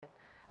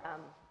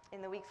Um,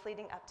 in the weeks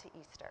leading up to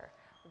Easter,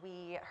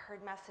 we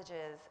heard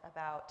messages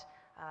about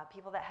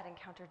people that had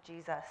encountered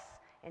Jesus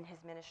in his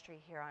ministry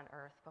here on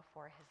earth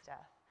before his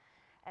death.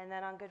 And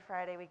then on Good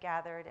Friday, we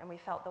gathered and we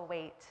felt the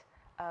weight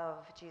of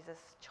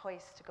Jesus'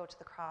 choice to go to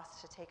the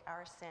cross to take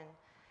our sin.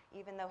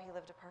 Even though he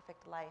lived a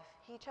perfect life,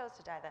 he chose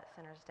to die that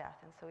sinner's death,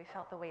 and so we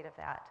felt the weight of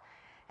that.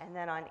 And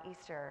then on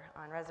Easter,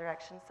 on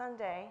Resurrection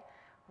Sunday,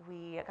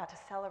 we got to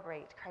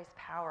celebrate Christ's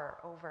power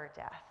over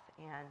death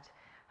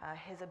and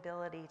his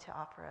ability to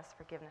offer us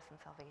forgiveness and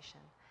salvation.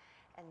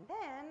 And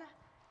then,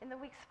 in the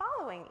weeks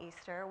following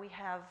Easter, we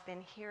have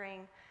been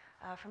hearing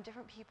from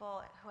different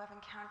people who have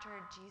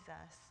encountered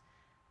Jesus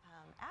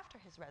after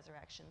his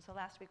resurrection. So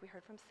last week we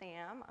heard from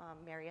Sam,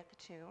 Mary at the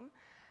tomb.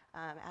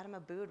 Adam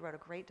Aboud wrote a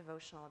great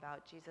devotional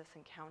about Jesus'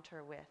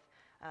 encounter with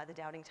the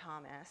doubting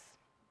Thomas.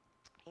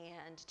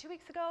 And 2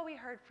 weeks ago we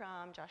heard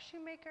from Josh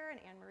Shoemaker and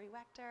Anne-Marie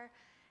Wechter,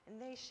 and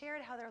they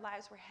shared how their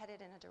lives were headed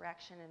in a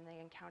direction, and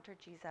they encountered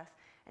Jesus,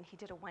 and he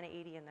did a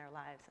 180 in their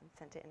lives and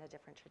sent it in a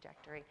different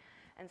trajectory.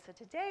 And so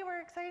today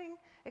we're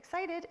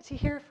excited to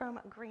hear from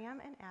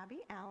Graham and Abby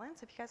Allen.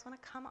 So if you guys want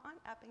to come on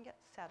up and get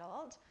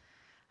settled,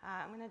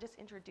 I'm going to just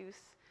introduce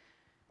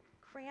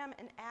Graham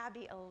and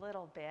Abby a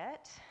little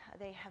bit.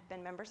 They have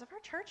been members of our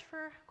church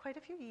for quite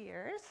a few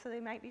years, so they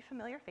might be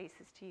familiar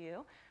faces to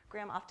you.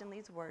 Graham often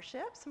leads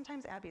worship.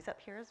 Sometimes Abby's up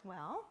here as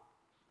well.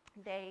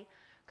 They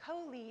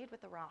co-lead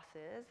with the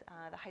Rosses,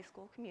 the high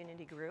school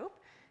community group,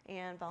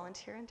 and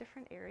volunteer in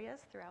different areas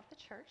throughout the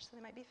church, so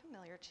they might be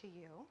familiar to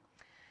you.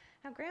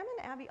 Now, Graham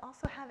and Abby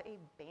also have a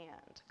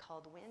band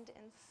called Wind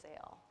and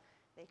Sail.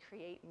 They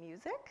create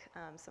music.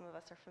 Some of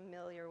us are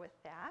familiar with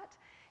that.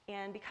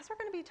 And because we're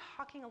going to be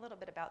talking a little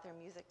bit about their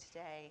music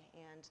today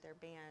and their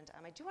band,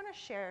 I do want to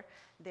share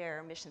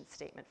their mission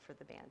statement for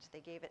the band. They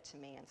gave it to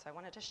me, and so I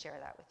wanted to share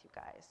that with you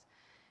guys.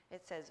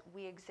 It says,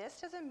 "We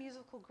exist as a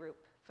musical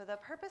group for the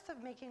purpose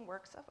of making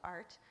works of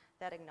art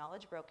that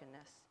acknowledge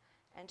brokenness,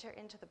 enter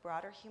into the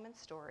broader human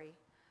story,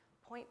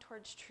 point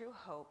towards true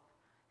hope,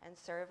 and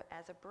serve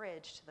as a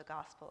bridge to the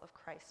gospel of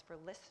Christ for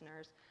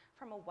listeners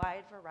from a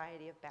wide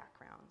variety of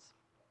backgrounds.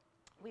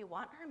 We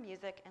want our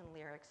music and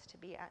lyrics to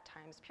be at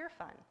times pure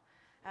fun,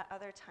 at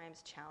other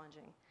times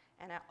challenging,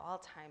 and at all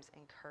times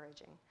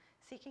encouraging,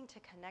 seeking to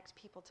connect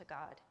people to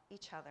God,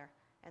 each other,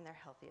 and their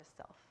healthiest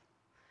self."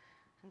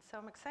 And so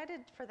I'm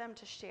excited for them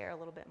to share a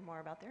little bit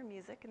more about their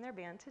music and their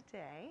band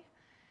today.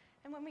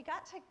 And when we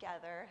got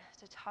together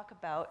to talk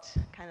about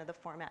kind of the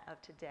format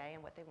of today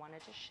and what they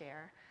wanted to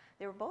share,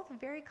 they were both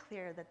very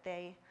clear that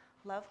they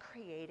love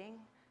creating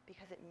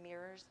because it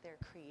mirrors their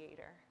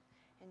creator.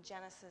 In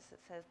Genesis, it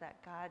says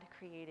that God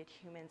created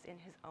humans in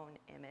his own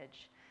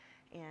image.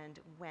 And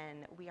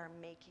when we are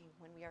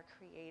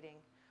creating,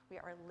 we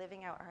are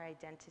living out our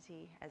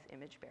identity as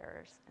image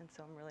bearers. And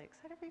so I'm really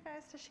excited for you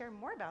guys to share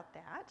more about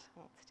that. I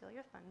won't steal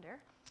your thunder.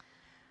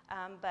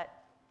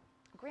 But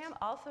Graham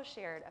also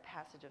shared a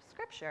passage of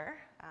scripture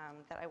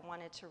that I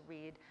wanted to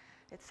read.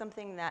 It's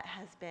something that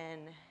has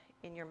been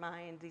in your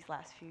mind these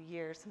last few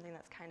years, something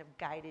that's kind of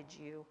guided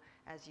you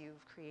as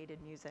you've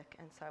created music.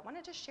 And so I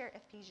wanted to share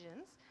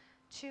Ephesians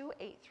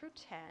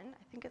 2:8-10.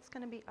 I think it's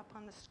going to be up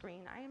on the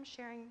screen. I am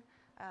sharing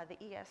the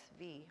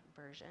ESV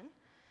version.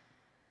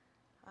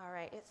 All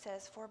right, it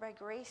says, "For by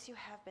grace you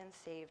have been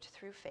saved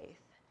through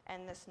faith,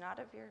 and this not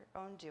of your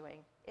own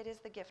doing. It is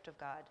the gift of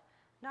God,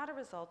 not a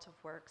result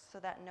of works, so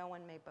that no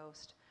one may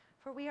boast.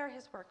 For we are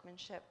his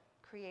workmanship,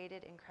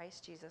 created in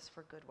Christ Jesus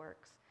for good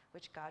works,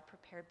 which God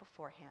prepared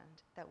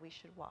beforehand that we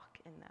should walk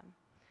in them."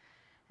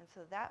 And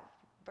so that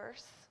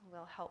verse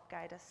will help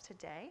guide us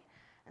today.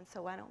 And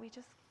so why don't we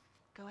just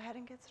go ahead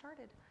and get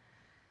started.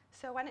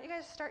 So why don't you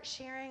guys start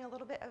sharing a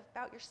little bit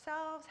about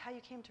yourselves, how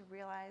you came to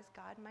realize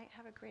God might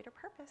have a greater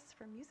purpose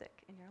for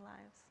music in your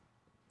lives.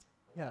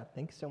 Yeah,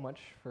 thanks so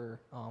much for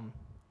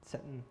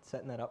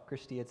setting that up,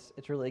 Christy.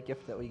 It's really a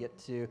gift that we get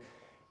to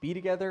be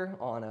together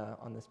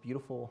on this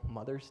beautiful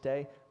Mother's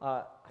Day.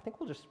 I think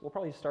we'll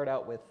probably start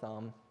out with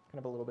kind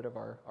of a little bit of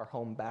our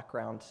home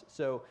background.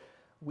 So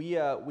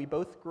we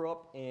both grew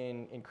up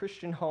in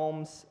Christian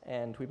homes,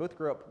 and we both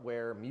grew up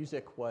where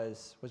music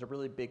was a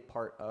really big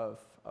part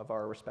of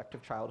our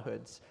respective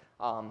childhoods.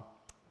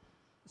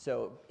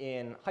 So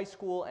in high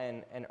school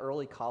and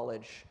early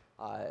college,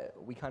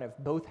 we kind of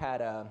both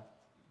had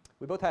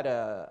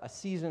a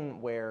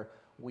season where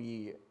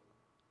we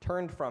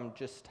turned from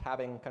just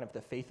having kind of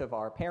the faith of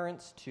our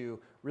parents to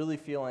really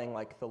feeling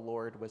like the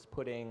Lord was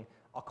putting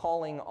a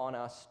calling on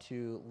us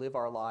to live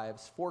our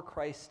lives for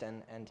Christ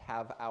and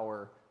have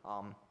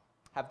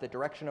the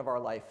direction of our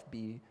life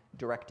be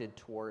directed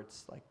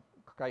towards like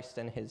Christ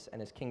and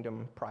his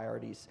kingdom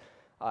priorities.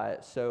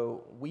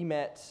 So we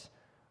met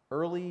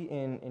early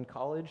in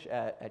college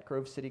at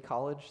Grove City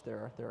College.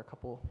 There are a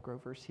couple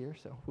Grovers here,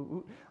 so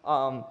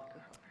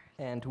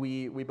and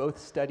we both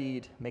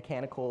studied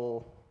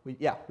mechanical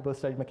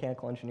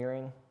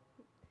engineering.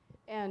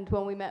 And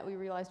when we met, we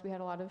realized we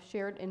had a lot of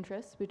shared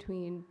interests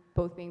between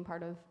both being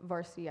part of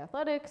varsity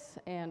athletics,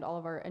 and all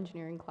of our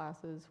engineering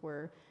classes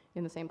were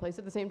in the same place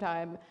at the same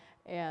time.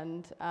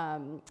 And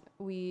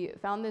we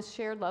found this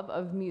shared love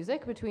of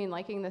music between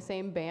liking the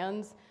same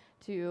bands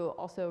to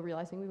also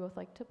realizing we both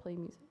like to play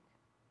music.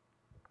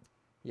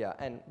 Yeah,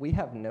 and we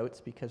have notes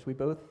because we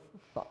both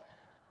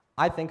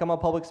I think I'm a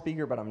public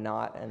speaker, but I'm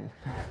not, and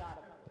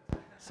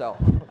so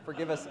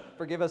forgive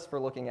us for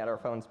looking at our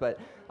phones. But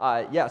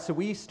yeah, so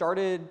we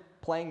started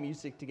playing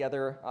music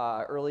together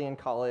early in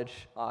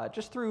college,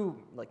 just through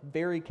like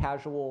very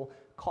casual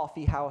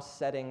coffee house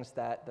settings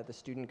that the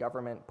student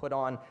government put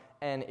on,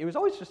 and it was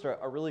always just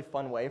a really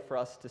fun way for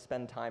us to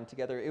spend time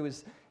together. It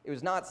was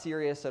not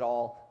serious at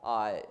all.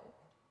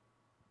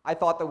 I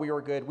thought that we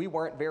were good. We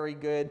weren't very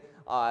good.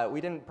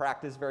 We didn't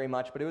practice very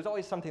much, but it was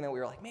always something that we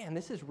were like, man,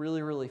 this is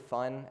really, really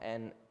fun,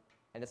 and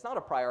it's not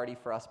a priority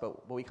for us,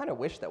 but we kind of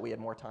wish that we had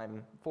more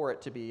time for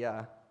it to be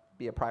a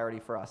priority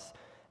for us.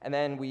 And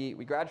then we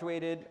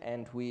graduated,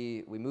 and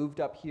we moved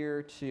up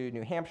here to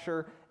New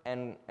Hampshire,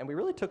 and we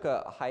really took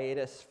a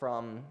hiatus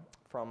from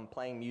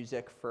playing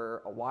music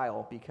for a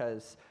while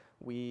because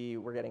we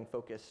were getting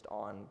focused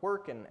on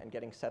work and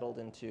getting settled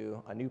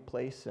into a new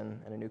place and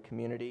a new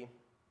community.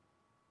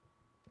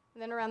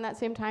 And then around that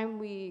same time,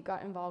 we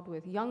got involved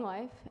with Young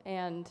Life,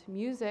 and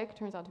music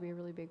turns out to be a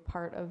really big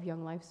part of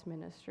Young Life's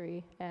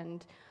ministry.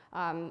 And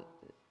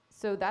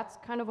so that's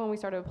kind of when we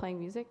started playing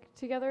music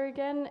together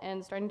again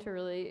and starting to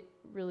really,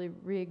 really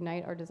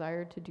reignite our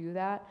desire to do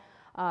that,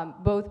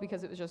 both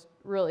because it was just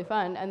really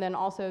fun, and then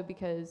also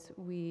because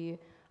we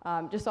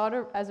just saw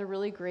it as a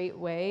really great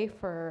way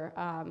for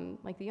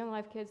like the Young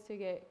Life kids to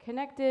get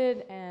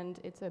connected,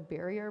 and it's a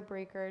barrier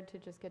breaker to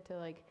just get to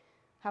like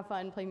have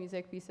fun, play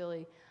music, be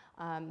silly.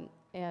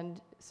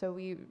 And so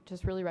we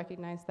just really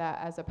recognize that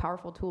as a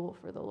powerful tool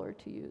for the Lord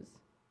to use.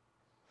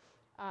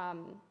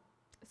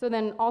 So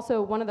then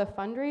also one of the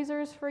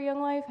fundraisers for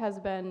Young Life has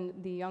been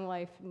the Young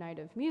Life Night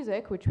of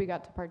Music, which we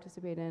got to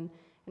participate in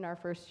our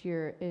first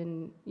year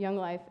in Young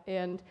Life.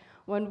 And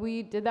when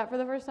we did that for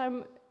the first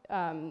time,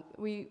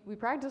 we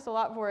practiced a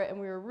lot for it, and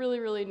we were really,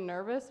 really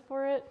nervous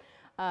for it.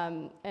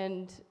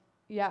 And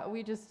yeah,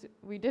 we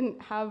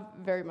didn't have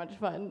very much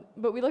fun.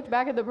 But we looked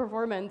back at the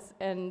performance,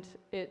 and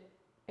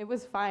it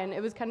was fine.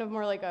 It was kind of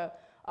more like a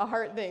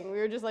heart thing. We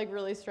were just like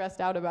really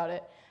stressed out about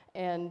it.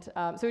 And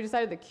so we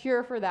decided the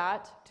cure for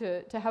that,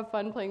 to have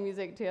fun playing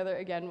music together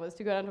again, was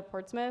to go down to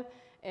Portsmouth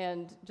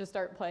and just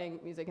start playing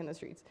music in the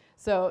streets.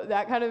 So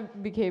that kind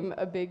of became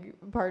a big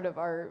part of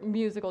our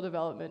musical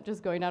development,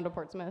 just going down to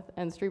Portsmouth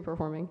and street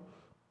performing.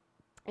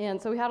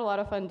 And so we had a lot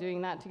of fun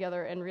doing that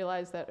together, and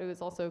realized that it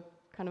was also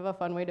kind of a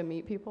fun way to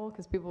meet people,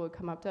 because people would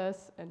come up to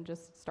us and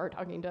just start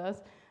talking to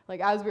us. Like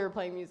as we were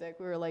playing music,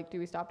 we were like, do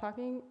we stop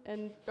talking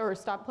or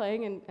stop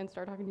playing and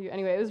start talking to you?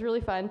 Anyway, it was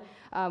really fun.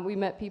 We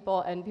met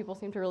people, and people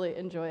seemed to really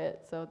enjoy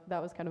it. So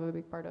that was kind of a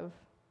big part of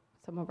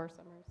some of our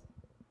summers.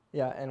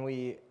 Yeah, and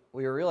we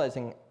were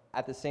realizing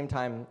at the same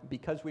time,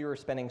 because we were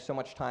spending so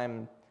much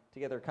time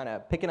together kind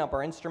of picking up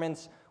our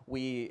instruments,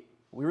 we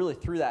really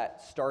through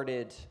that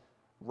started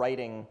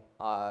writing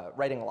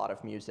a lot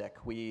of music.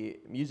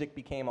 Music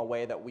became a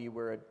way that we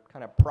would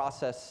kind of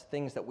process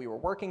things that we were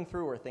working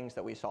through, or things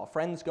that we saw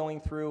friends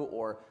going through,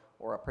 or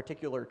a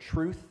particular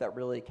truth that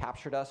really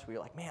captured us. We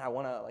were like, man, I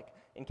want to like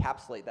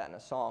encapsulate that in a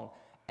song.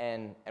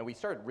 And we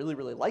started really,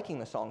 really liking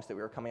the songs that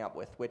we were coming up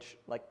with, which,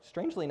 like,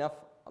 strangely enough,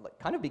 like,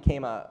 kind of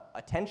became a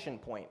tension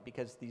point,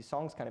 because these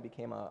songs kind of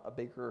became a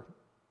bigger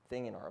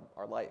thing in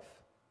our life.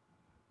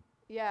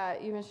 Yeah,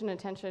 you mentioned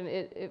attention.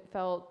 It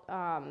felt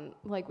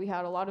like we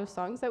had a lot of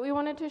songs that we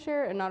wanted to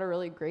share, and not a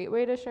really great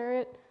way to share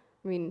it.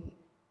 I mean,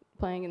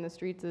 playing in the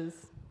streets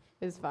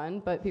is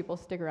fun, but people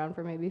stick around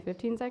for maybe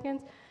 15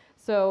 seconds.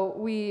 So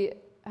we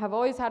have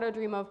always had a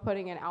dream of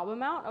putting an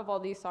album out of all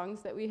these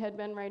songs that we had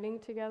been writing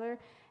together.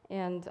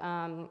 And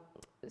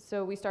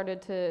so we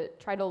started to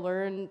try to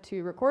learn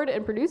to record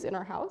and produce in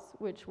our house,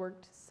 which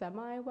worked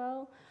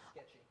semi-well.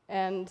 Sketchy.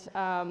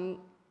 And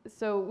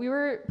so we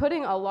were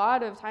putting a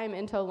lot of time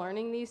into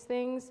learning these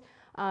things.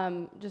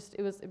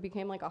 It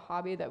became like a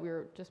hobby that we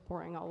were just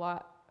pouring a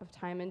lot of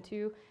time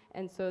into.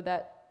 And so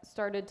that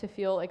started to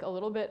feel like a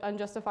little bit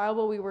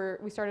unjustifiable.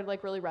 We started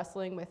like really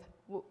wrestling with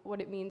what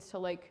it means to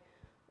like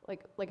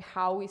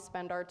how we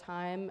spend our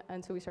time.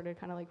 And so we started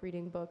kind of like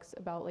reading books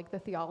about like the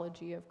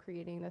theology of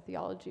creating, the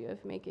theology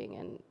of making,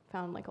 and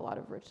found like a lot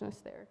of richness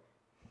there.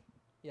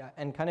 Yeah,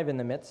 and kind of in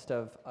the midst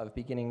of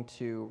beginning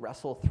to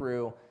wrestle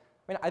through,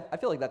 I mean, I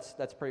feel like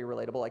that's pretty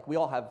relatable. Like, we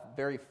all have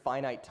very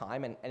finite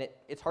time, and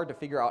it's hard to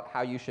figure out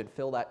how you should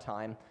fill that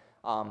time.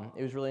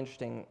 It was really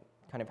interesting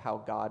kind of how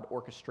God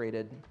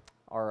orchestrated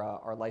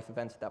our life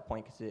events at that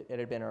point, because it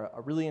had been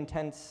a really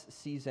intense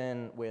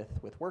season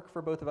with work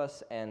for both of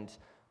us, and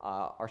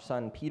our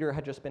son Peter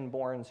had just been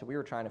born, so we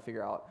were trying to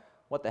figure out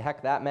what the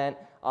heck that meant.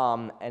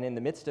 And in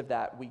the midst of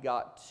that, we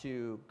got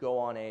to go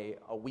on a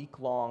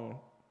week-long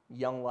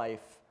Young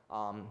Life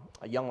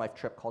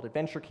trip called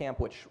Adventure Camp,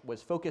 which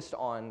was focused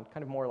on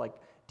kind of more like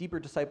deeper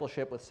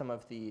discipleship with some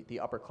of the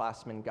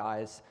upperclassmen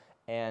guys.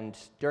 And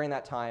during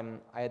that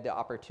time, I had the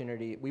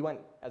opportunity, we went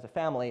as a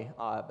family,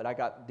 but I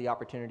got the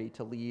opportunity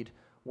to lead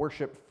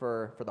worship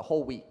for the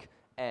whole week.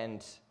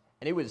 And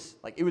and it was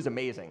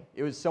amazing.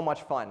 It was so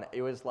much fun.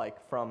 It was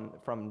like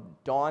from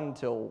dawn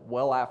till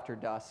well after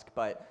dusk,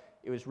 but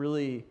it was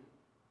really,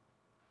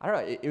 I don't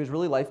know, it was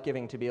really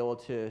life-giving to be able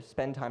to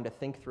spend time to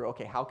think through,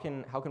 okay, how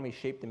can we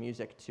shape the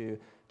music to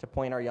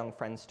point our young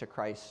friends to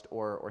Christ,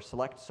 or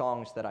select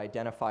songs that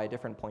identify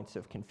different points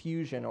of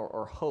confusion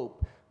or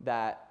hope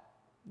that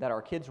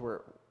our kids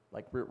were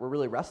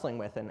really wrestling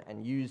with,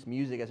 and use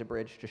music as a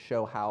bridge to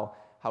show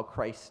how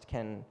Christ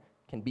can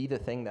be the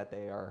thing that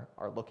they are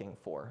looking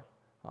for.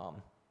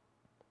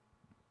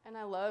 And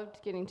I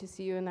loved getting to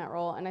see you in that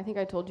role. And I think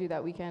I told you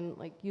that weekend,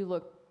 like, you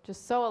looked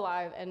just so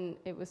alive, and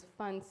it was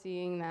fun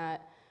seeing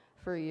that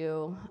for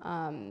you.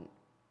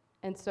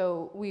 And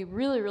so we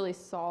really, really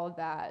saw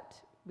that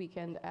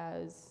weekend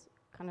as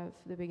kind of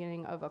the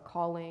beginning of a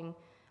calling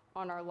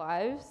on our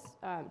lives,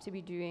 to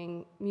be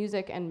doing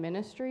music and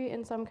ministry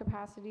in some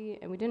capacity.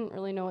 And we didn't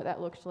really know what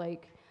that looked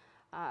like.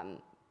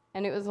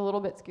 And it was a little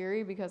bit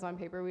scary because on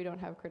paper we don't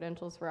have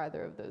credentials for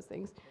either of those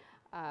things.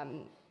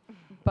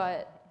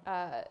 But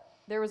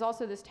there was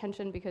also this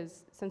tension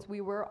because since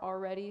we were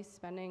already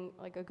spending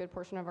like a good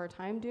portion of our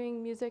time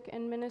doing music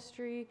and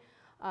ministry,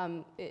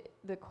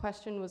 the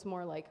question was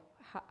more like,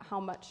 how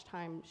much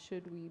time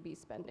should we be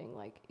spending?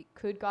 Like,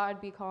 could God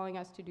be calling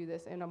us to do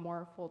this in a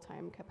more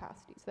full-time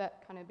capacity? So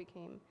that kind of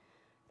became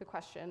the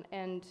question.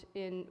 And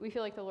we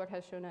feel like the Lord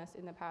has shown us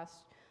in the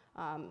past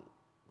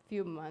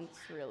few months,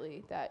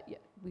 really, that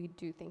we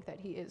do think that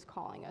He is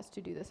calling us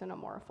to do this in a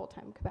more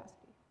full-time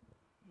capacity.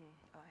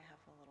 Oh, I have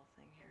a little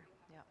thing here.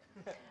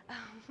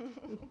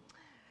 Yep.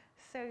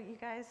 So you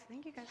guys,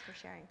 thank you guys for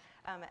sharing.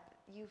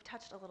 You've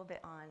touched a little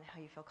bit on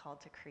how you feel called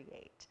to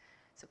create.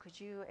 So could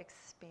you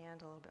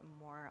expand a little bit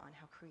more on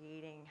how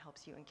creating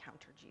helps you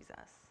encounter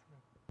Jesus?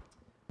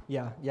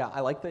 Yeah,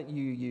 I like that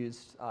you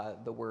used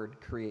the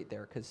word create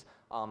there, because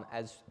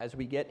as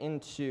we get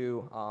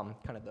into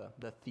kind of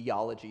the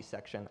theology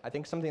section, I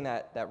think something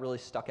that really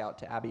stuck out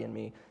to Abby and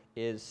me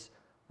is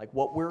like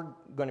what we're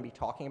going to be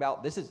talking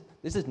about. This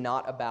is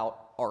not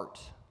about art.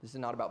 This is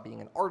not about being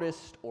an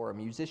artist or a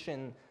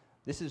musician.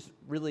 This is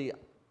really,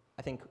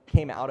 I think,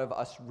 came out of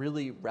us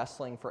really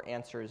wrestling for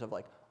answers of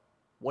like,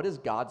 what is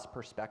God's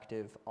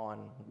perspective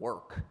on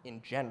work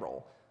in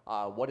general?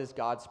 What is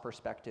God's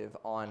perspective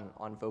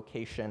on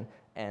vocation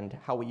and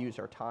how we use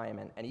our time,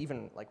 and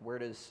even like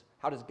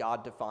how does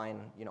God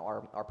define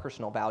our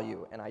personal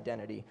value and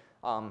identity?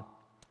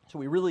 So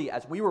we really,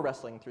 as we were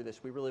wrestling through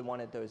this, we really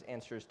wanted those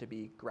answers to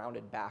be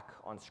grounded back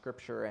on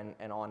Scripture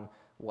and on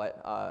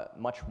what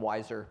much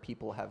wiser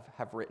people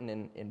have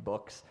written in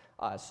books.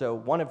 So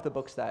one of the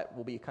books that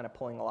we'll be kind of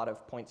pulling a lot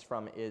of points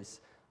from is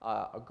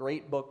a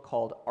great book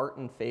called Art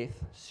and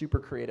Faith, super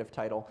creative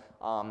title,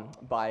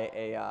 by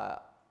a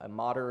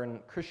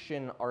modern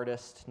Christian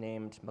artist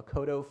named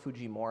Makoto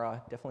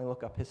Fujimura. Definitely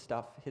look up his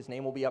stuff. His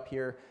name will be up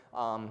here.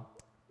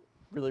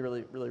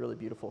 Really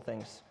beautiful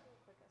things.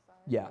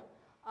 Yeah.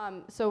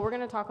 So we're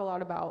going to talk a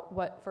lot about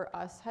what for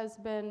us has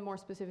been more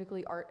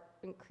specifically art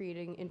and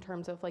creating in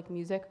terms of like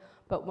music.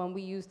 But when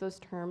we use those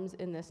terms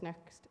in this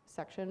next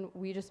section,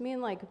 we just mean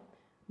like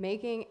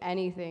making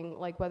anything,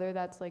 like whether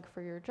that's like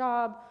for your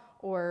job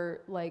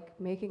or like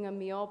making a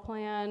meal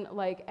plan,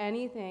 like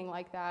anything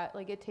like that.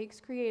 Like it takes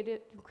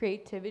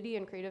creativity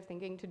and creative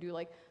thinking to do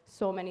like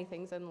so many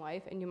things in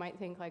life. And you might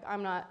think like,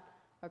 I'm not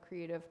a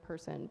creative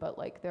person, but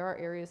like there are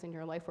areas in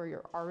your life where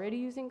you're already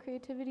using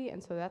creativity.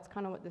 And so that's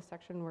kind of what this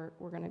section we're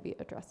going to be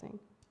addressing.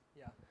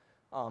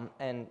 Yeah.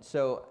 And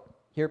so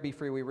here at Be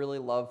Free, we really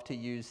love to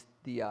use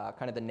the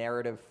kind of the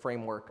narrative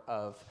framework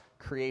of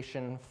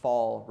creation,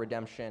 fall,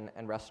 redemption,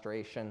 and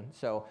restoration.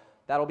 So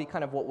that'll be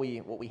kind of what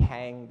we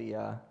hang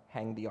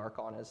the arc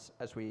on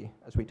as we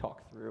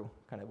talk through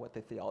kind of what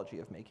the theology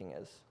of making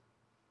is.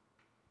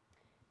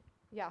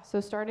 Yeah,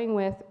 so starting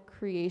with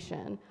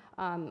creation,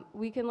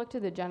 we can look to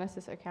the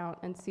Genesis account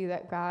and see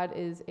that God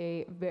is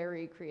a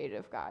very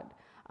creative God.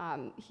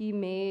 He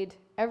made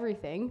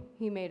everything.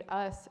 He made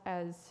us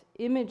as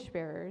image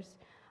bearers,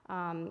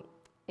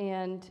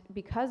 and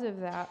because of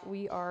that,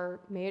 we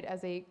are made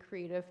as a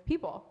creative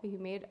people. He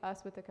made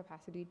us with the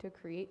capacity to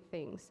create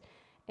things.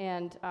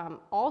 And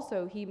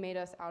also, he made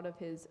us out of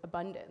his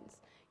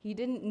abundance. He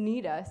didn't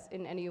need us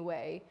in any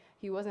way.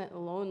 He wasn't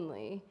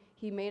lonely.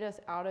 He made us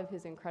out of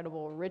his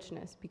incredible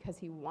richness because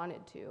he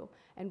wanted to.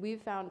 And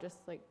we've found just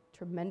like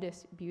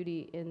tremendous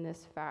beauty in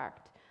this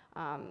fact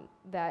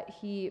that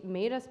he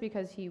made us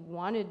because he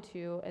wanted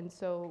to, and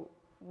so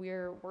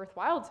we're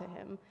worthwhile to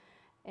him.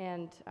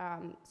 And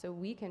so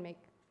we can make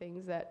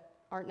things that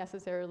aren't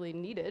necessarily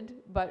needed,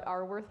 but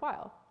are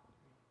worthwhile.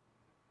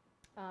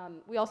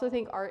 We also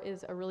think art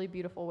is a really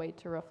beautiful way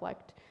to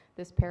reflect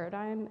this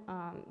paradigm,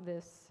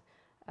 this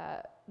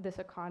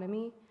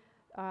economy,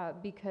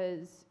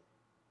 because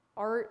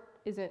art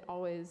isn't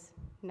always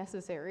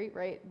necessary,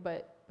 right?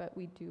 But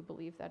we do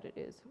believe that it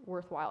is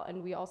worthwhile.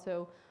 And we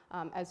also,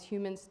 as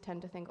humans,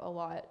 tend to think a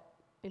lot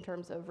in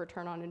terms of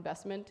return on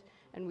investment,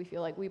 and we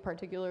feel like we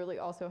particularly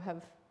also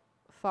have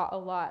thought a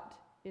lot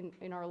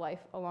in our life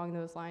along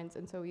those lines.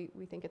 And so we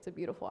think it's a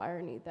beautiful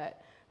irony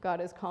that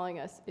God is calling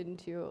us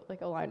into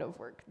like a line of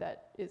work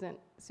that isn't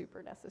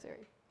super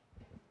necessary.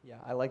 Yeah,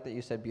 I like that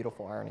you said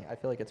beautiful irony. I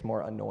feel like it's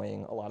more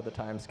annoying a lot of the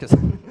times because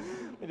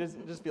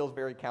it just feels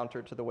very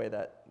counter to the way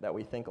that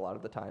we think a lot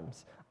of the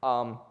times.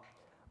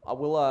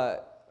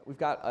 We've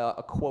got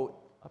a quote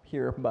up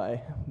here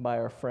by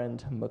our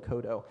friend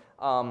Makoto.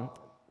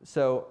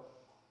 So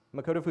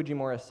Makoto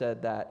Fujimura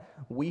said that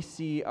we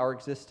see our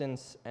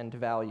existence and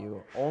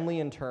value only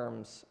in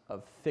terms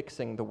of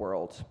fixing the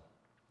world,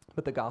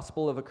 but the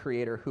gospel of a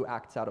creator who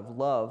acts out of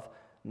love,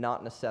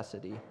 not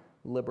necessity,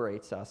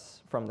 liberates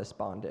us from this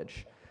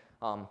bondage.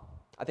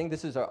 I think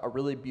this is a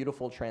really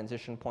beautiful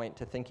transition point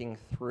to thinking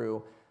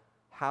through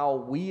how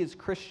we as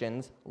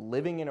Christians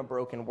living in a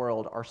broken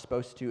world are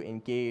supposed to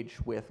engage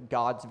with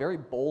God's very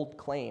bold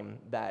claim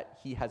that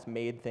he has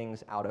made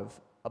things out of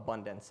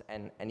abundance,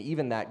 and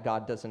even that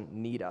God doesn't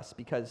need us,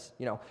 because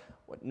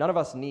none of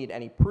us need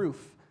any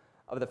proof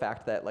of the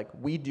fact that like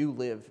we do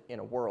live in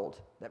a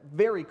world that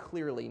very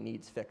clearly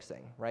needs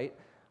fixing, right?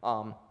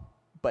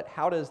 But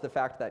how does the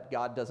fact that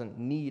God doesn't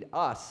need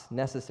us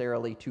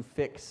necessarily to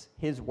fix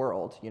his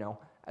world,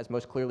 as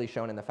most clearly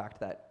shown in the fact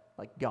that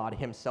like God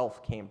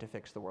himself came to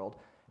fix the world,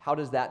 how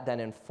does that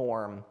then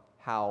inform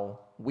how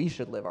we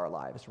should live our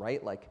lives,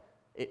 right? Like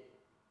it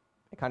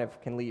kind of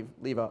can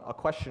leave a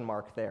question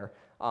mark there.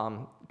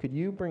 Could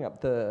you bring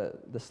up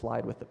the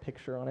slide with the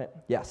picture on it?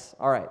 Yes.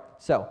 All right.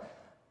 So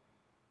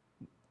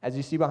as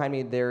you see behind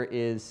me, there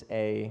is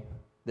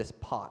this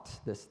pot,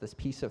 this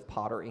piece of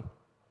pottery.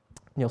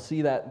 You'll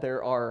see that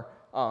there are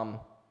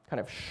kind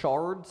of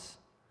shards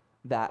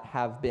that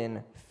have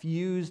been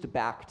fused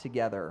back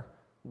together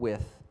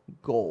with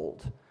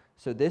gold.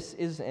 So this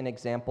is an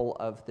example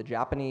of the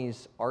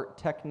Japanese art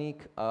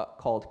technique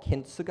called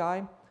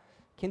kintsugai.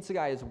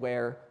 Kintsugai is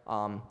where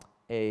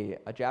a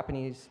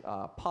Japanese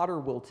potter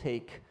will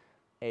take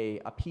a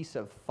piece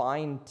of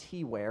fine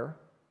teaware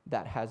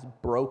that has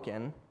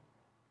broken,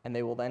 and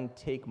they will then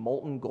take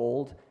molten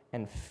gold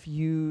and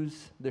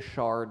fuse the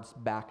shards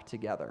back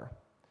together.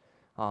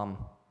 So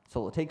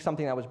they'll take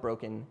something that was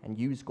broken and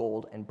use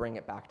gold and bring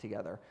it back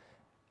together.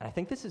 And I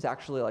think this is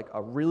actually like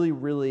a really,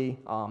 really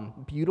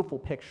beautiful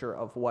picture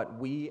of what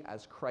we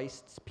as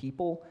Christ's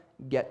people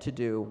get to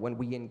do when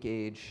we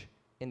engage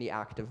in the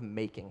act of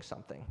making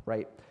something,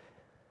 right?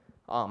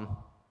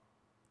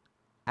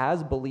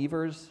 As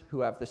believers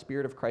who have the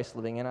Spirit of Christ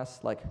living in us,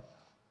 like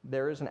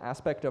there is an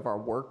aspect of our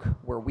work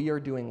where we are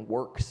doing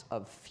works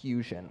of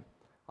fusion.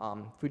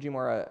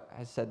 Fujimura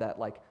has said that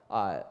like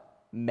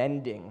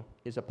mending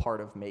is a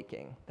part of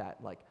making, that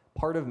like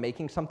part of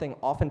making something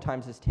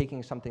oftentimes is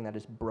taking something that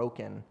is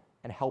broken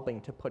and helping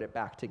to put it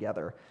back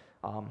together.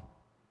 And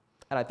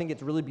I think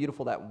it's really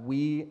beautiful that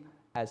we,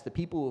 as the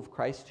people of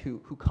Christ who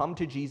come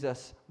to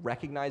Jesus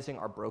recognizing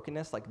our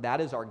brokenness, like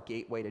that is our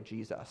gateway to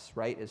Jesus,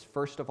 right? Is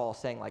first of all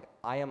saying like,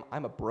 I'm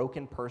a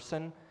broken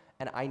person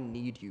and I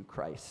need you,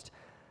 Christ.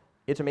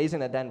 It's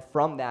amazing that then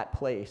from that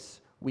place,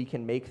 we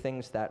can make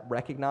things that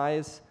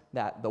recognize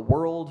that the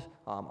world,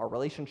 our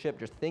relationship,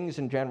 just things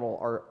in general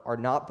are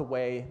not the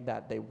way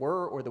that they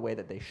were or the way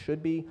that they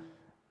should be.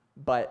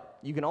 But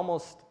you can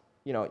almost,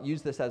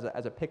 use this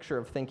as a picture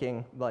of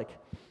thinking like,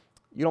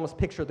 you almost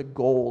picture the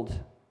gold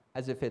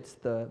as if it's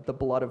the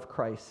blood of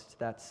Christ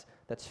that's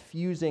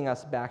fusing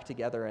us back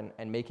together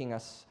and making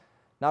us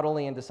not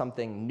only into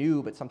something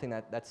new, but something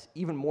that's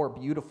even more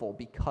beautiful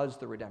because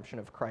the redemption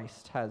of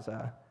Christ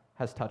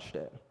has touched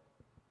it.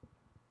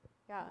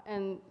 Yeah,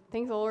 and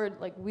thank the Lord,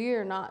 like we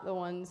are not the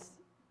ones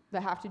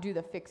that have to do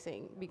the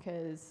fixing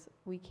because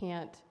we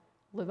can't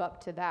live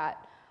up to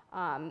that.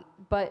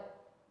 But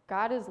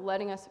God is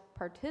letting us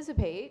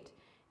participate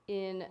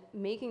in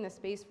making the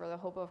space for the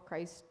hope of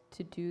Christ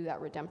to do that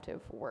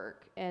redemptive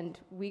work. And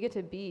we get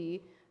to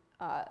be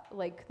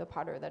like the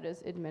potter that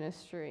is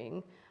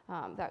administering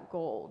that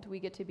gold.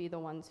 We get to be the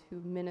ones who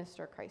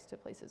minister Christ to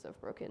places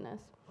of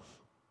brokenness.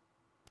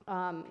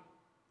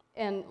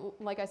 And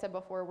like I said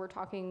before, we're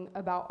talking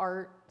about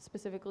art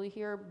specifically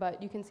here,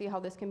 but you can see how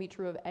this can be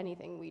true of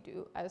anything we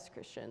do as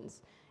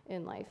Christians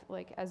in life.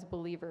 Like as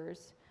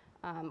believers,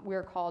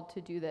 we're called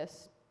to do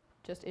this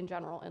just in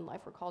general in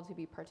life. We're called to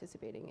be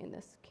participating in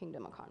this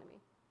kingdom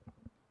economy.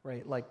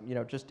 Right, like,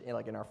 just in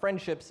our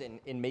friendships,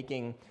 in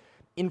making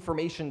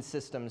information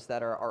systems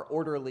that are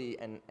orderly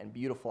and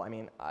beautiful. I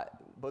mean,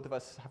 both of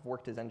us have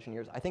worked as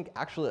engineers. I think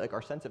actually like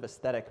our sense of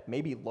aesthetic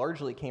maybe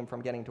largely came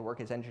from getting to work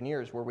as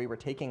engineers, where we were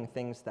taking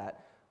things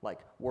that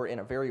like were in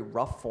a very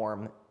rough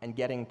form and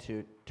getting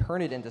to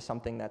turn it into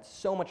something that's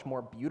so much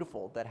more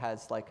beautiful, that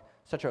has like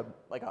such a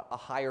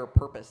higher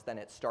purpose than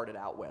it started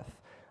out with.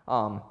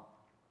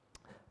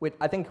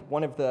 I think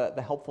one of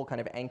the helpful kind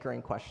of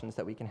anchoring questions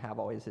that we can have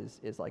always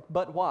is like,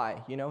 but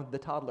why? The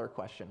toddler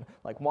question.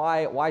 Like,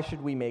 why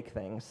should we make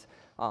things?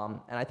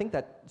 And I think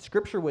that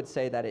Scripture would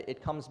say that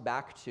it comes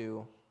back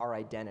to our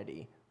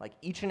identity. Like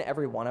each and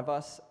every one of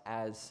us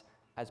as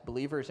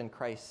believers in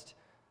Christ,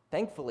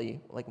 thankfully,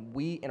 like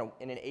we, in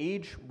an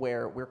age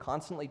where we're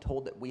constantly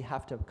told that we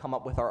have to come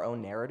up with our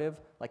own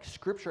narrative, like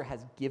Scripture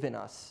has given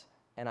us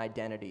and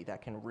identity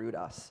that can root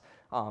us.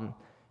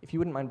 If you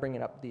wouldn't mind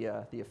bringing up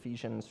the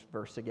Ephesians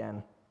verse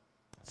again.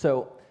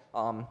 So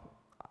I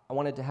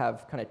wanted to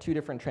have kind of two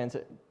different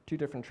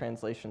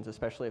translations,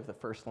 especially of the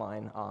first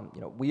line.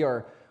 We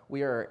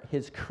are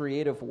his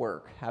creative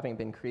work, having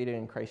been created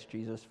in Christ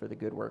Jesus for the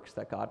good works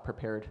that God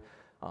prepared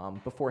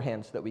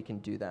beforehand so that we can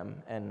do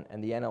them. And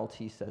the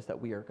NLT says that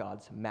we are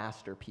God's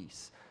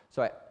masterpiece.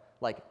 So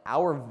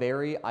our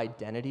very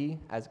identity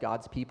as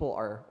God's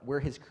people we're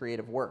his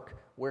creative work.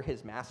 We're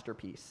his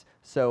masterpiece.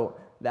 So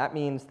that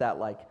means that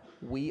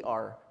we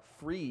are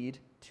freed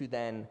to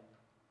then.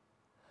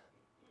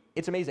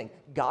 It's amazing.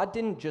 God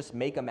didn't just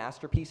make a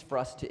masterpiece for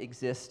us to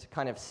exist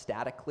kind of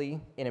statically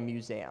in a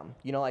museum.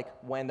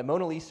 When the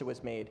Mona Lisa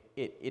was made,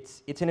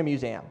 it's in a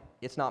museum.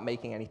 It's not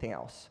making anything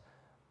else.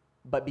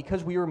 But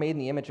because we were made in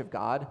the image of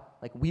God,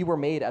 we were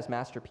made as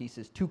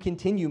masterpieces to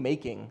continue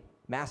making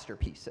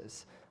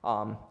masterpieces.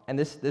 And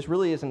this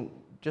really isn't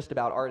just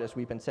about art, as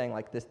we've been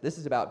saying. This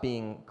is about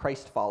being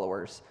Christ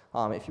followers.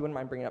 If you wouldn't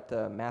mind bringing up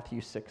the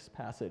Matthew 6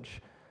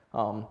 passage,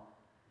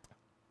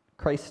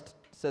 Christ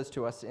says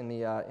to us in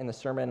the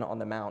Sermon on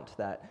the Mount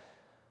that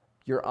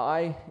your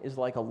eye is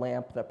like a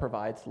lamp that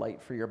provides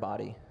light for your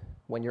body.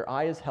 When your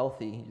eye is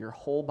healthy, your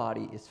whole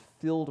body is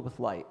filled with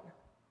light.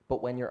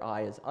 But when your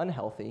eye is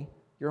unhealthy,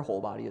 your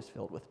whole body is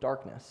filled with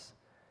darkness.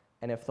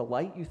 And if the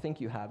light you think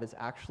you have is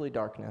actually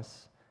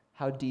darkness,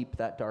 how deep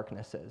that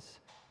darkness is.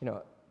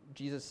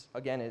 Jesus,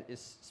 again,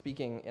 is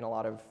speaking in a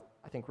lot of,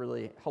 I think,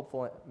 really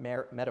helpful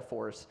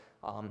metaphors.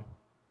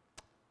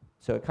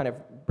 So it kind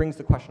of brings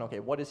the question, okay,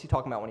 what is he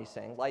talking about when he's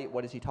saying light?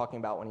 What is he talking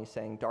about when he's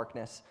saying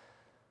darkness?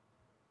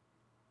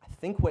 I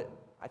think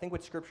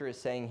what Scripture is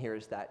saying here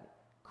is that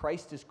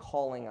Christ is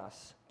calling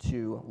us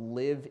to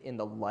live in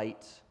the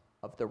light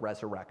of the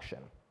resurrection.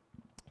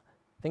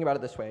 Think about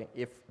it this way.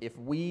 If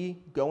we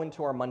go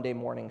into our Monday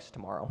mornings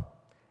tomorrow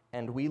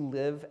and we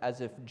live as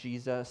if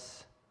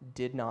Jesus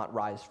did not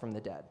rise from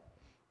the dead,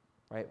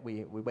 right?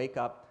 We wake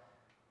up,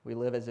 we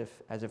live as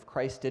if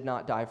Christ did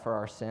not die for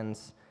our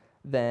sins,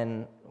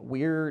 then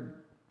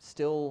we're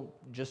still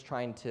just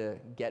trying to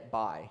get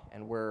by,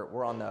 and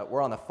we're on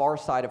the far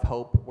side of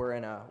hope. We're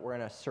in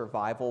a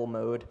survival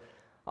mode.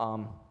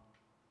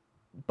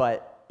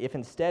 But if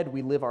instead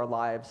we live our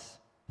lives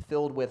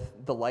filled with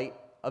the light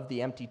of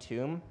the empty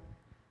tomb,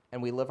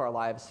 and we live our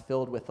lives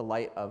filled with the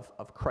light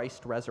of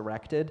Christ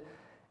resurrected,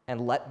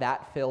 and let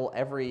that fill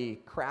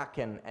every crack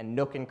and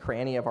nook and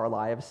cranny of our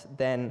lives,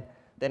 then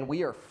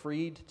we are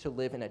freed to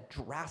live in a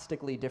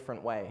drastically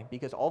different way,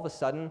 because all of a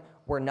sudden,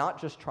 we're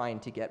not just trying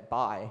to get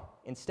by.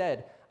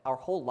 Instead, our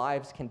whole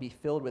lives can be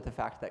filled with the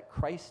fact that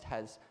Christ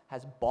has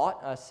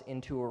bought us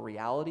into a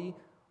reality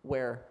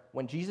where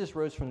when Jesus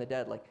rose from the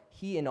dead,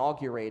 he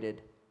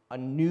inaugurated a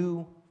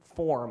new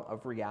form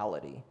of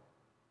reality.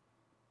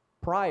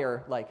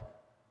 Prior,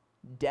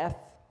 death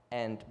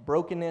and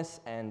brokenness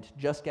and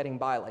just getting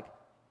by,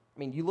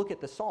 you look at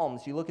the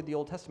Psalms, you look at the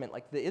Old Testament,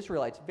 the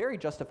Israelites very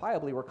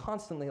justifiably were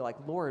constantly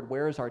Lord,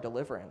 where is our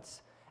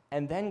deliverance?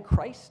 And then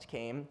Christ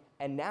came,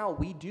 and now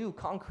we do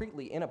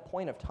concretely in a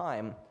point of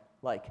time,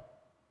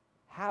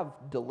 have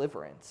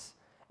deliverance.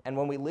 And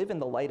when we live in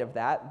the light of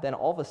that, then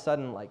all of a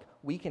sudden,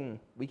 we can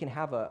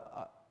have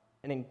an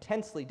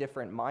intensely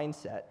different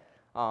mindset.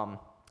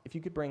 If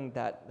you could bring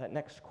that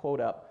next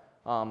quote up,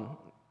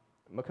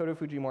 Makoto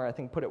Fujimori, I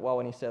think, put it well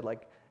when he said,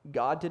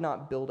 God did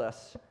not build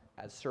us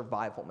as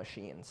survival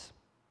machines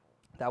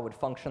that would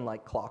function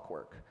like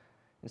clockwork.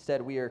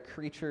 Instead, we are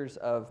creatures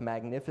of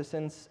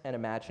magnificence and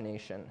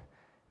imagination,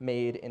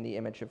 made in the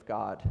image of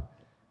God.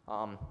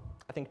 I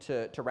think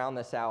to round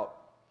this out,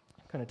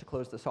 kind of to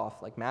close this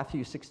off,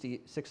 Matthew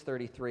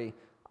 6:33,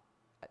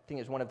 I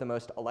think is one of the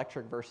most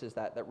electric verses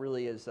that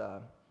really is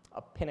a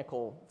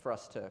pinnacle for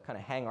us to kind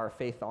of hang our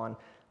faith on.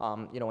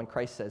 When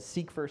Christ says,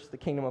 "Seek first the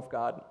kingdom of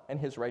God and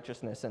his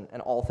righteousness,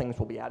 and all things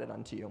will be added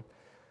unto you."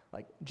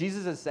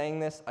 Jesus is saying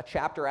this a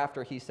chapter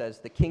after he says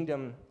the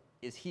kingdom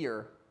is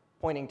here,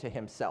 pointing to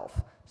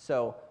himself.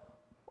 So,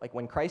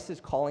 when Christ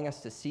is calling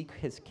us to seek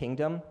his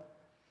kingdom,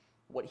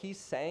 what he's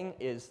saying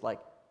is,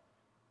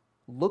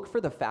 look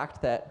for the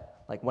fact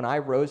that, when I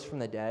rose from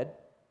the dead,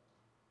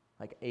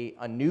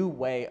 a new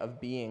way of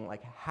being,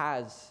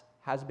 has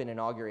been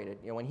inaugurated.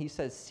 When he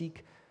says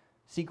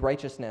seek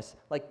righteousness,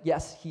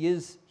 yes, he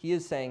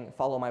is saying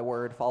follow my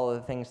word, follow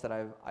the things that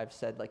I've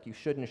said, you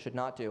should and should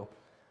not do.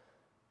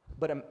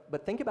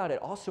 But think about it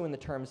also in the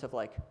terms of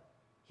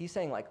he's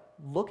saying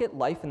look at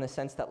life in the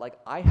sense that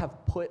I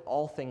have put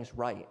all things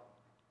right.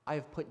 I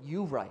have put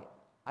you right.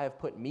 I have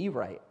put me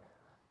right.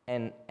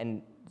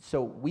 And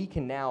so we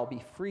can now be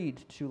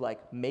freed to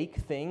make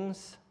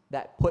things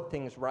that put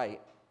things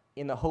right,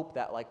 in the hope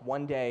that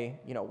one day,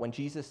 when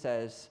Jesus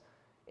says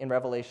in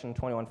Revelation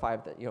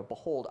 21:5 that,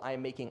 behold, I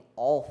am making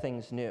all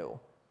things new.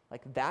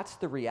 That's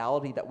the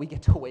reality that we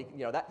get to wake,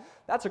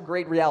 that's a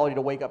great reality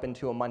to wake up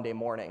into a Monday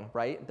morning,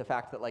 right? The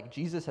fact that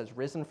Jesus has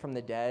risen from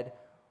the dead,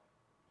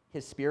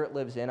 his Spirit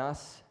lives in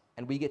us,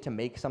 and we get to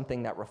make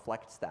something that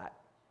reflects that,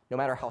 no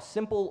matter how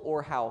simple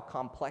or how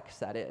complex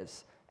that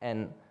is.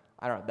 And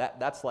I don't know,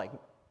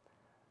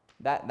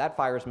 that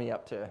fires me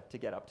up to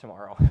get up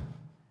tomorrow.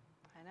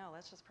 I know,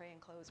 let's just pray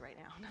and close right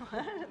now.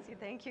 No,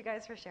 thank you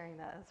guys for sharing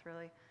that. It's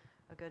really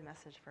a good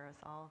message for us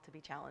all to be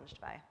challenged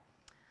by.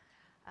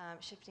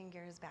 Shifting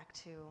gears back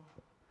to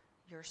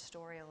your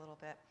story a little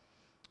bit.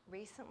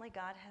 Recently,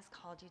 God has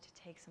called you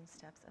to take some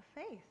steps of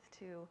faith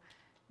to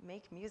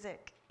make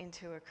music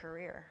into a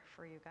career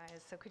for you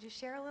guys. So could you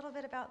share a little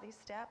bit about these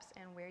steps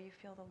and where you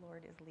feel the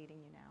Lord is leading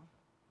you now?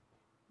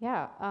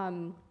 Yeah,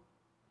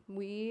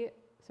 we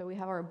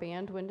have our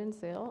band Wind and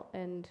Sail,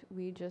 and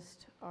we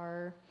just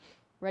are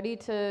ready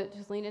to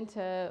just lean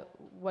into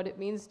what it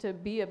means to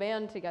be a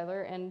band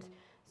together. And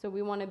so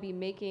we want to be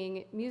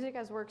making music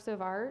as works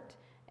of art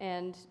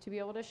and to be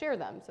able to share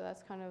them. So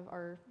that's kind of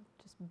our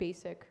just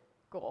basic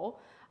goal.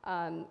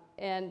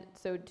 And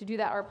so to do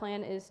that, our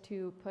plan is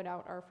to put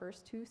out our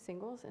first 2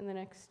 singles in the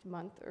next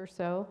month or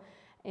so.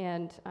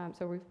 And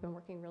so we've been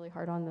working really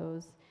hard on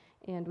those.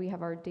 And we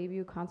have our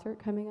debut concert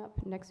coming up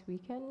next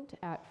weekend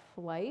at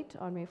Flight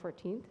on May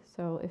 14th.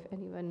 So if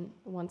anyone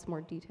wants more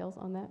details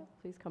on that,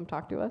 please come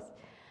talk to us.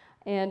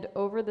 And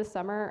over the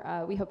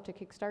summer, we hope to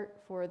kickstart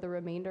for the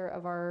remainder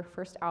of our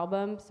first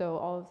album. So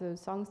all of those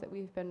songs that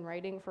we've been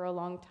writing for a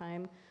long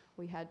time,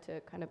 we had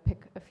to kind of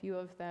pick a few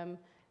of them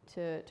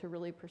to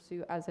really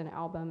pursue as an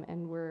album.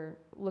 And we're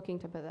looking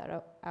to put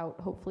that out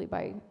hopefully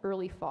by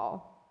early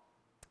fall.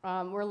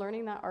 We're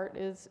learning that art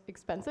is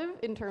expensive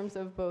in terms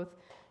of both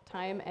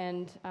time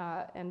and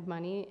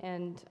money,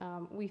 and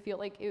we feel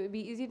like it would be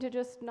easy to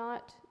just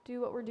not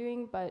do what we're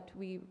doing, but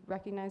we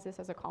recognize this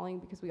as a calling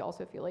because we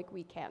also feel like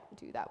we can't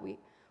do that. We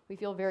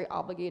feel very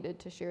obligated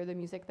to share the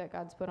music that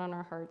God's put on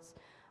our hearts,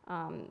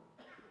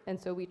 and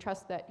so we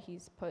trust that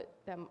He's put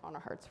them on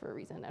our hearts for a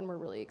reason, and we're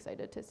really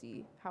excited to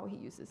see how He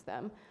uses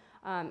them.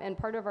 And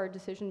part of our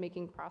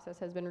decision-making process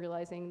has been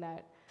realizing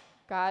that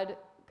God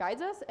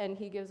guides us and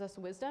He gives us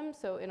wisdom.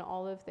 So in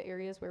all of the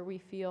areas where we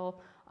feel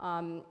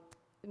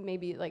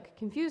maybe like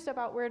confused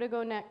about where to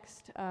go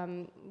next,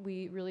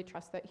 we really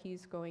trust that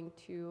He's going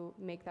to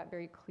make that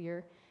very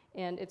clear.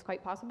 And it's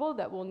quite possible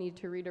that we'll need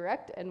to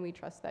redirect, and we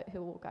trust that He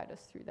will guide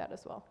us through that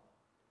as well.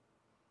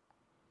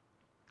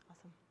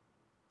 Awesome.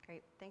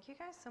 Great. Thank you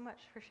guys so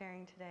much for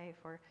sharing today,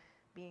 for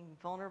being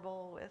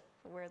vulnerable with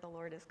where the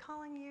Lord is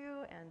calling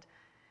you. And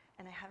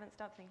I haven't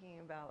stopped thinking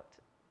about,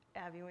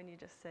 Abby, when you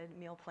just said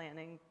meal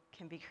planning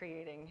can be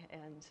creating,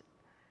 and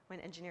when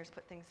engineers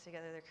put things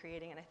together, they're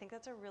creating. And I think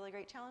that's a really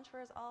great challenge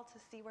for us all to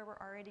see where we're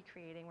already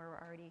creating, where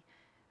we're already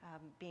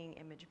being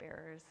image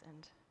bearers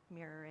and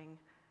mirroring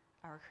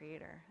our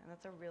Creator. And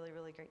that's a really,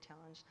 really great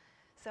challenge.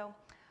 So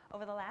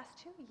over the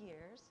last 2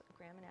 years,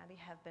 Graham and Abby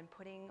have been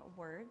putting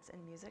words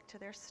and music to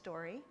their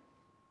story,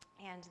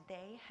 and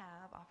they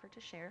have offered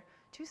to share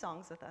 2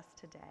 songs with us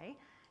today.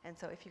 And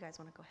so if you guys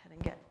want to go ahead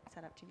and get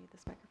set up, do you need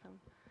this microphone?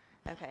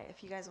 Okay,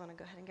 if you guys want to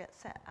go ahead and get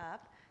set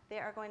up, they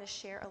are going to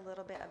share a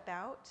little bit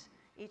about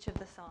each of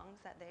the songs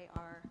that they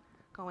are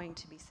going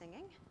to be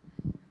singing,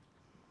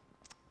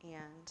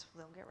 and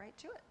we'll get right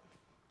to it.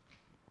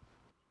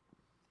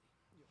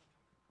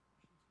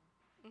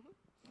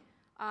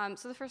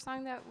 So the first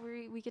song that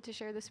we get to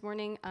share this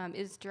morning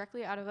is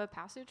directly out of a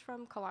passage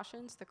from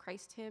Colossians, the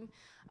Christ hymn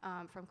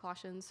from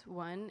Colossians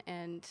 1.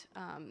 And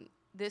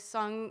this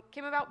song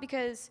came about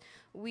because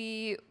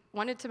we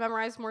wanted to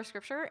memorize more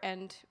scripture,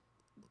 and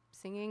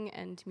singing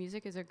and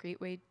music is a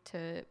great way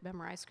to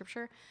memorize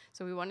scripture.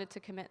 So we wanted to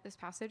commit this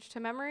passage to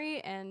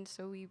memory, and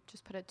so we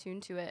just put a tune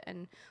to it.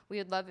 And we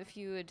would love if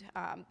you would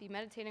be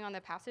meditating on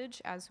the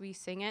passage as we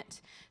sing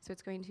it. So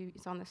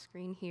it's on the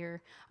screen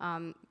here.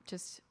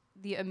 Just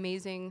the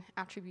amazing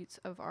attributes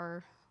of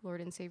our Lord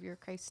and Savior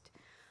Christ.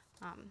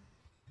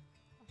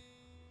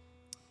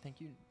 Thank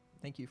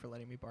you for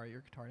letting me borrow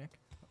your guitar, Nick.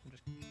 All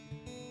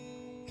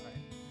right.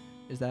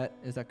 Is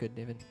that good,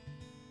 David?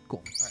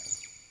 Cool. All right.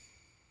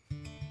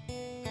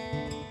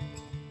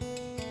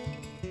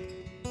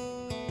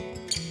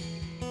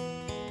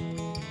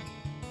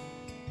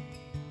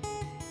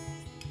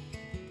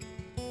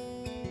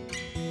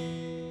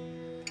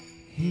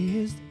 He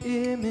is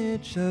the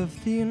image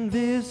of the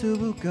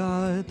invisible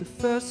God, the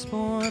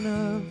firstborn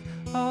of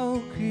all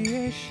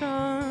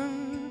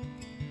creation.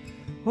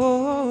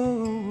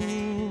 Oh,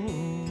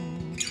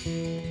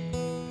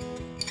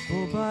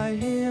 for by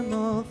Him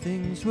all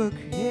things were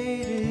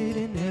created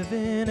in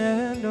heaven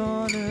and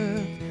on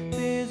earth,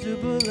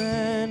 visible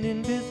and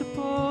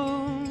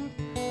invisible.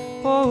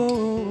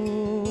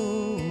 Oh,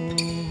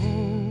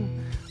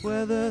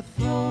 whether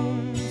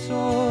thrones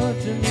or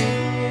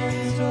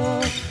dominions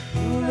or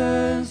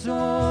rulers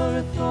or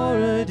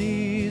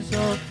authorities,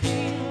 all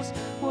things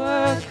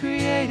were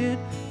created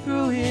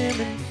through Him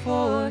and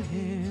for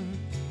Him.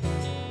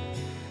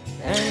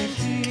 And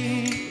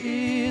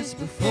He is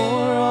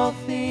before all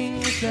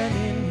things, and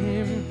in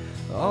Him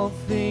all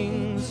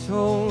things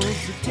hold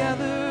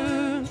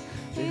together.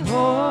 They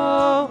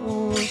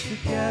hold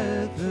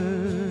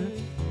together.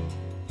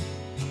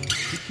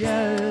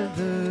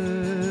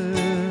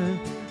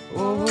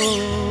 Oh.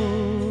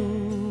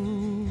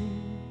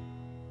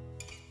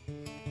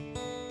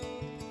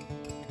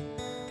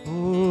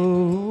 Oh,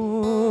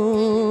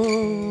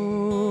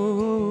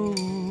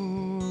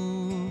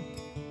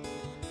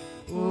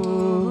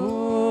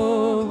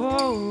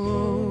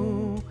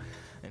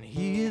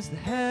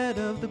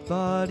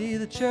 establish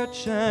the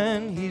church,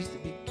 and he's the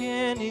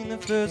beginning, the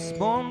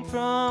firstborn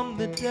from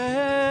the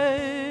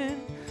dead,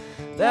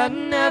 that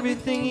in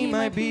everything he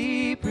might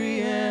be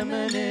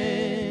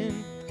preeminent.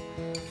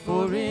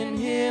 For in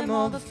him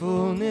all the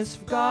fullness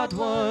of God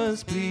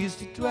was pleased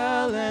to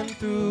dwell, and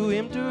through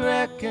him to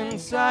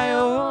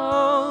reconcile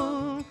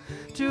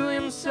to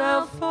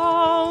himself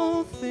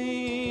all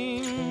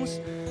things,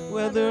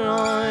 whether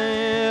on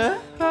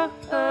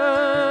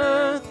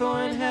earth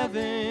or in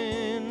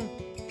heaven,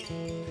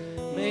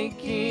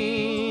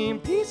 making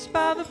peace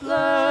by the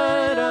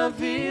blood of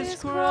his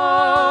cross.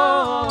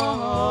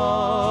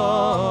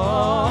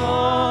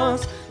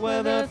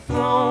 Whether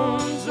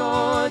thrones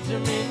or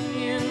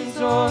dominions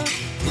or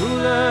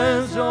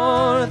rulers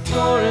or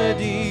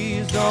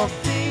authorities, all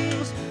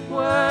things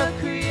were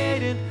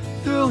created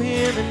through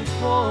him and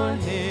for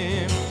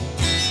him.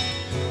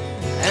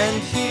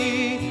 And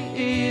he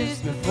is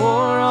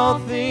before all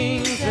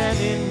things, and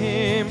in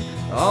him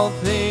all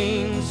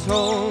things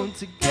hold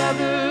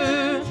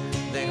together.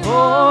 They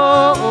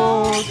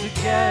hold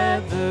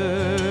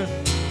together,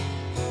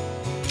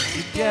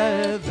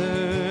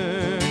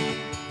 together.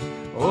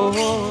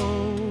 Oh.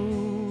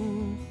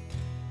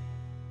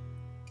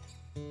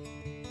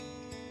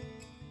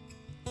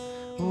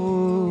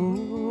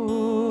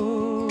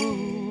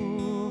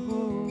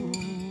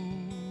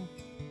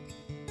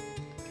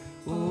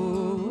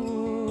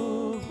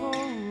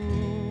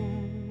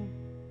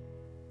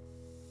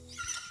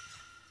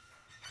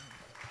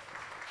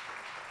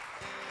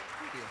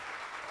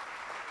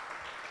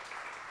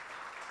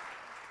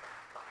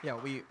 Yeah,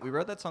 we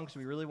wrote that song because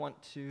we really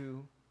want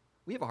to.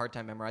 We have a hard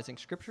time memorizing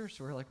scripture,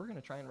 so we're going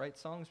to try and write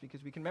songs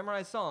because we can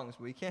memorize songs,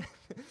 but we can't.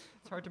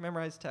 It's hard to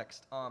memorize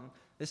text.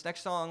 This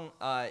next song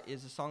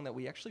is a song that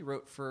we actually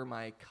wrote for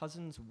my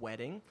cousin's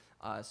wedding,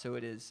 so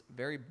it is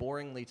very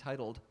boringly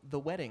titled "The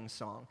Wedding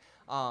Song,"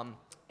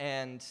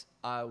 and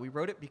we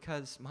wrote it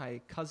because my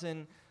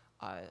cousin.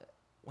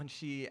 When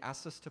she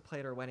asked us to play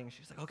at our wedding, she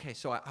was like, okay,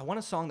 so I want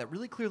a song that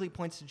really clearly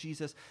points to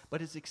Jesus,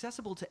 but is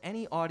accessible to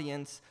any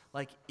audience,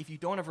 like if you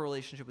don't have a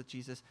relationship with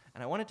Jesus,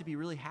 and I want it to be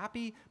really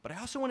happy, but I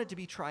also want it to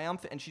be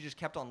triumphant, and she just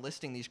kept on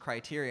listing these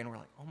criteria, and we're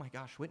like, oh my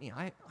gosh, Whitney,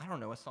 I don't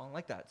know a song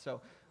like that.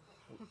 So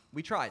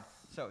we tried.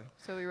 So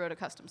we wrote a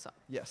custom song.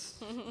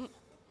 Yes.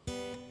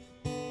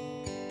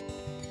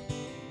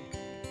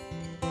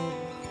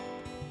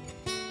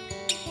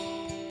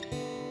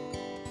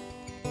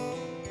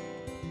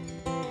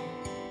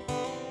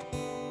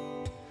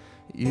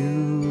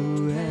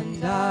 You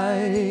and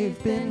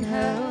I've been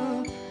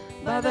held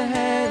by the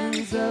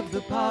hands of the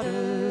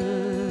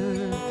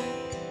potter,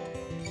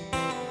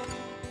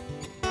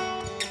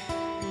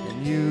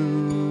 and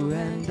you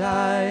and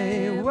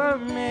I were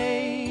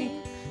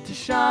made to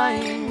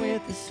shine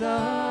with the sun.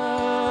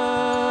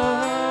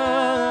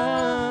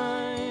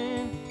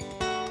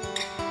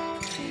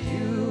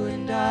 You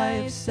and I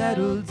have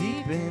settled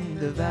deep in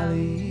the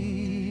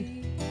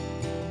valley,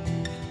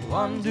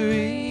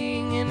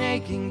 wandering and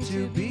aching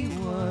to be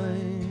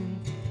one.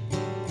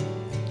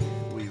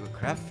 We were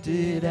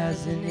crafted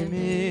as an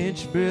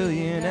image,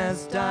 brilliant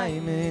as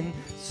diamond,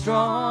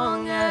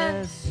 strong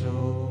as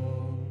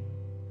soul.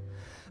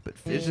 But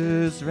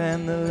fissures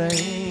ran the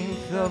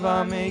length of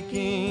our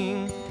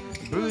making,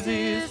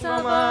 bruises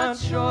from our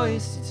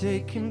choice to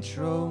take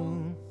control.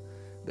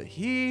 But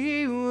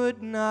he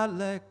would not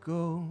let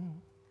go.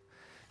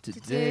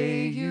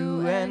 Today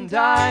you and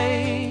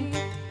I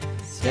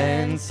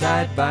stand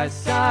side by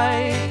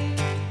side,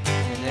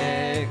 an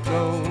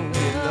echo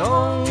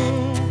below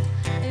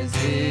as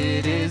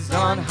it is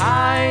on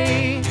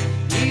high.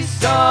 He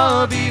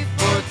saw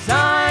before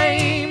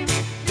time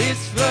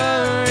this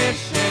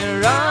flourish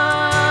and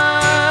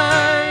rhyme.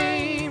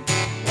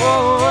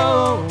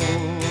 Whoa.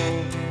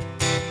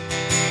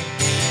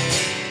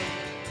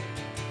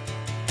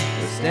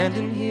 We're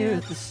standing here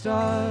at the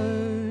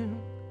start.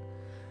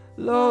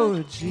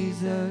 Lord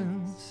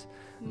Jesus,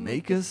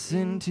 make us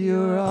into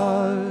your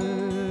art.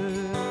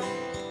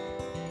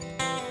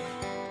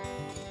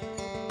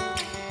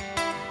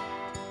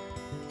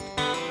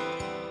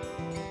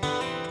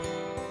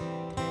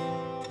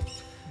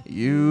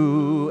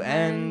 You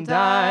and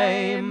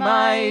I,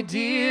 my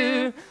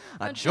dear,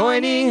 are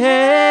joining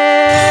hands,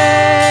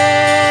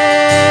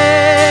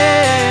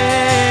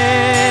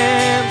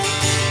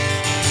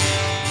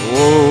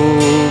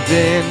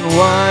 woven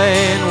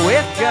one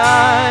with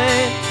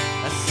God,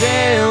 a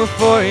sail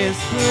for his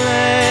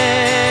plans,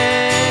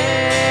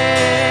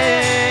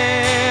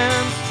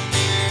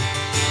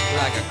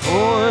 like a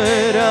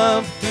cord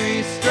of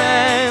 3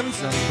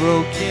 strands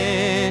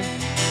unbroken.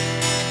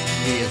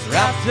 He has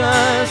wrapped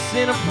us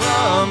in a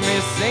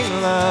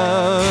promising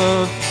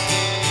love.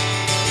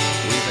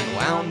 We've been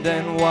wound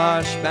and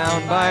washed,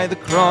 bound by the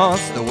cross.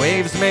 The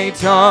waves may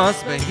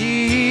toss, but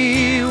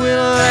he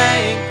will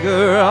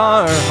anchor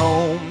our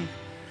home.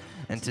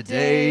 And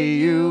today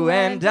you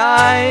and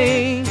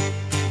I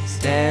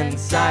stand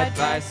side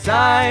by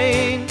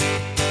side,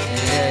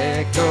 an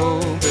echo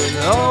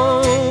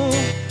below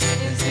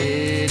as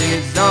it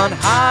is on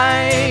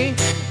high.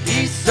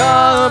 He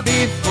saw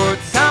before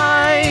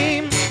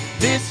time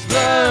this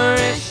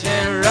flourish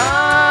and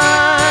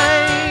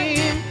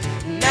rhyme.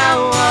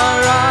 Now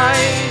our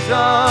eyes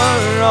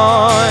are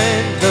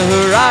on the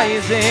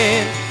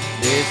horizon.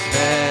 This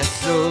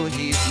vessel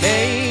He's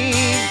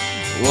made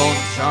won't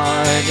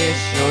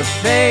tarnish or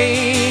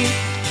fade.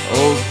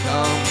 Oh,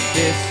 come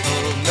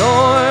thistle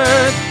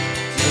north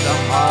to the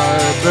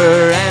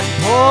harbor and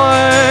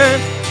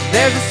port.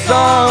 There's a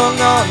song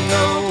on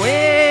the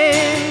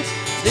wind.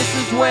 This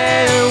is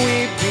where we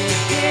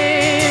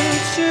begin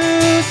to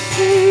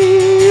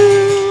see You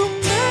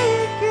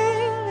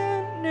making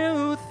a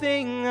new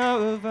thing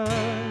of us.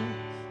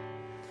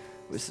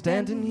 We're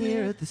standing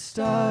here at the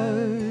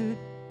start.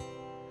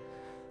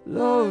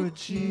 Lord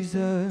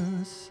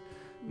Jesus,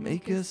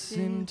 make us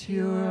into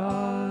Your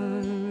art.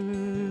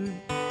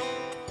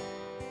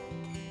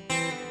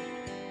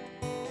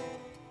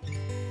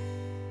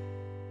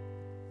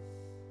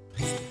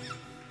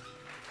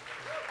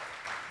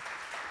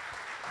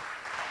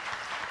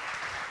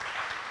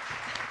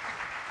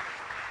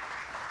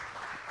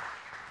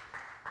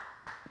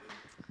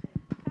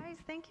 Guys,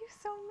 thank you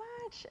so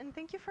much. And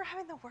thank you for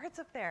having the words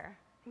up there.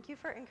 Thank you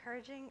for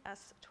encouraging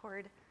us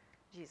toward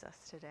Jesus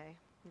today,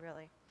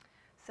 really.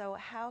 So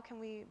how can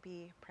we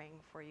be praying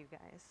for you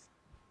guys?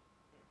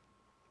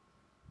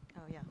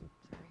 Oh, yeah,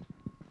 sorry.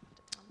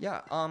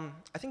 Yeah,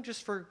 I think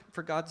just for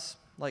God's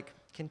like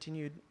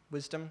continued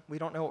wisdom. We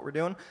don't know what we're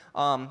doing,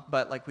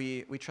 but like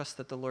we trust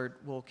that the Lord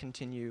will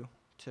continue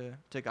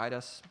to guide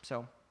us.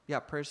 So yeah,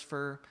 prayers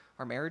for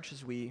our marriage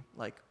as we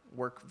like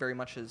work very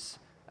much as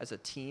a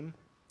team,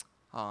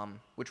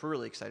 which we're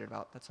really excited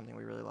about. That's something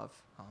we really love.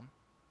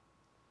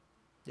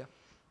 Yeah.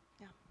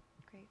 Yeah,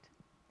 great.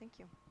 Thank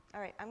you. All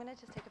right, I'm going to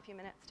just take a few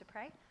minutes to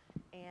pray,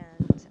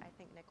 and I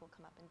think Nick will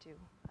come up and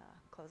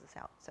close us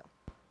out. So,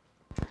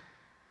 all right.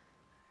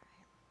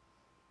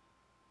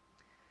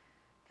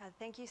 God,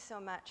 thank you so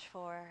much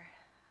for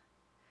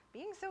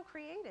being so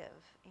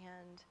creative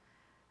and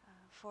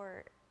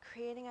for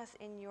creating us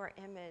in Your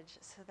image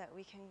so that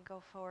we can go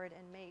forward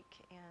and make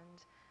and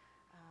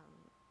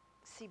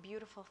see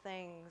beautiful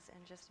things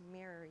and just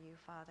mirror You,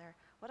 Father.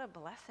 What a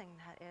blessing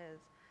that is.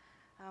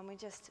 We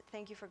just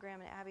thank You for Graham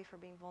and Abby for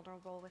being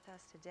vulnerable with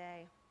us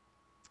today,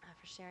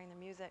 for sharing the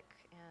music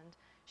and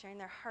sharing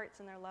their hearts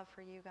and their love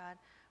for You, God.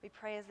 We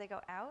pray as they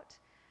go out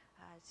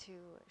to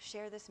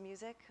share this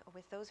music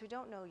with those who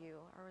don't know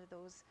You or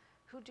those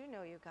who do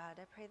know You, God.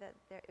 I pray that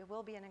it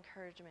will be an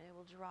encouragement. It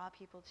will draw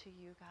people to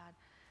You, God.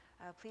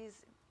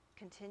 Please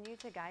continue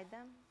to guide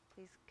them.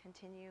 Please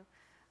continue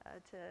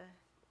to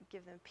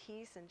give them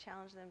peace and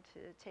challenge them to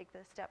take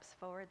the steps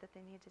forward that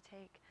they need to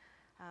take.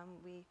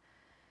 We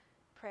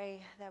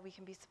pray that we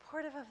can be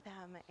supportive of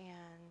them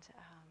and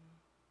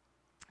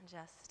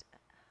just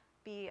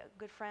be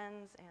good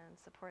friends and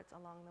supports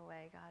along the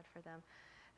way, God, for them.